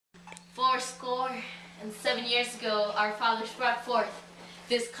407 years ago, our fathers brought forth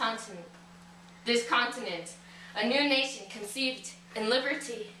this continent, a new nation conceived in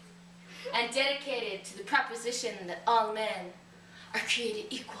liberty and dedicated to the proposition that all men are created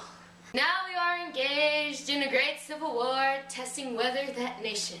equal. Now we are engaged in a great civil war, testing whether that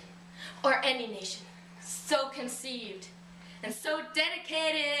nation, or any nation, so conceived and so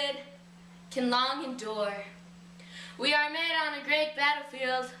dedicated, can long endure. We are made on a great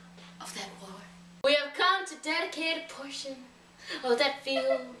battlefield of that war. We have come to dedicate a portion of that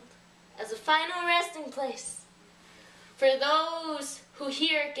field as a final resting place for those who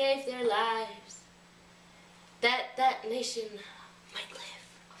here gave their lives, that that nation might live.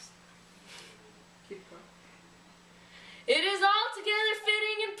 It is altogether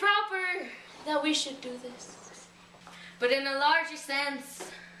fitting and proper that we should do this. But in a larger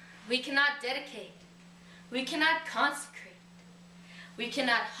sense, we cannot dedicate, we cannot consecrate, we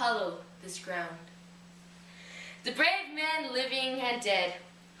cannot hallow this ground. The brave men, living and dead,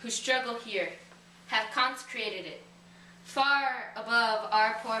 who struggle here, have consecrated it, far above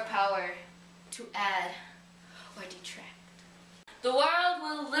our poor power to add or detract. The world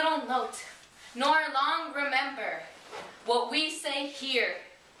will little note, nor long remember, what we say here,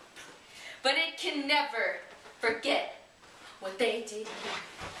 but it can never forget what they did here.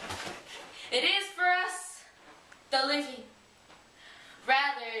 It is for us, the living,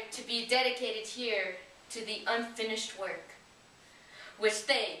 rather to be dedicated here to the unfinished work, which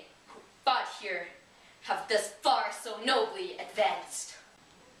they who fought here have thus far so nobly advanced.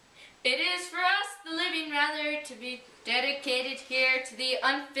 It is for us, the living, rather to be dedicated here to the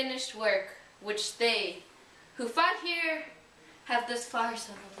unfinished work, which they who fought here have thus far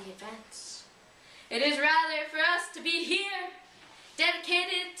so nobly advanced. It is rather for us to be here,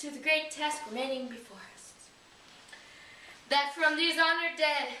 dedicated to the great task remaining before us, that from these honored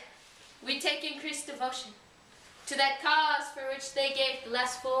dead we take increased devotion to that cause for which they gave the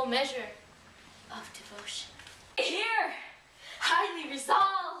less full measure of devotion. Here, highly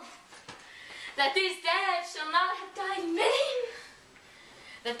resolved, that these dead shall not have died in vain,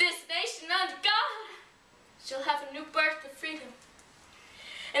 that this nation under God shall have a new birth of freedom,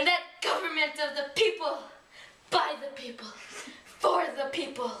 and that government of the people, by the people, for the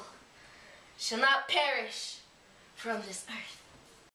people, shall not perish from this earth.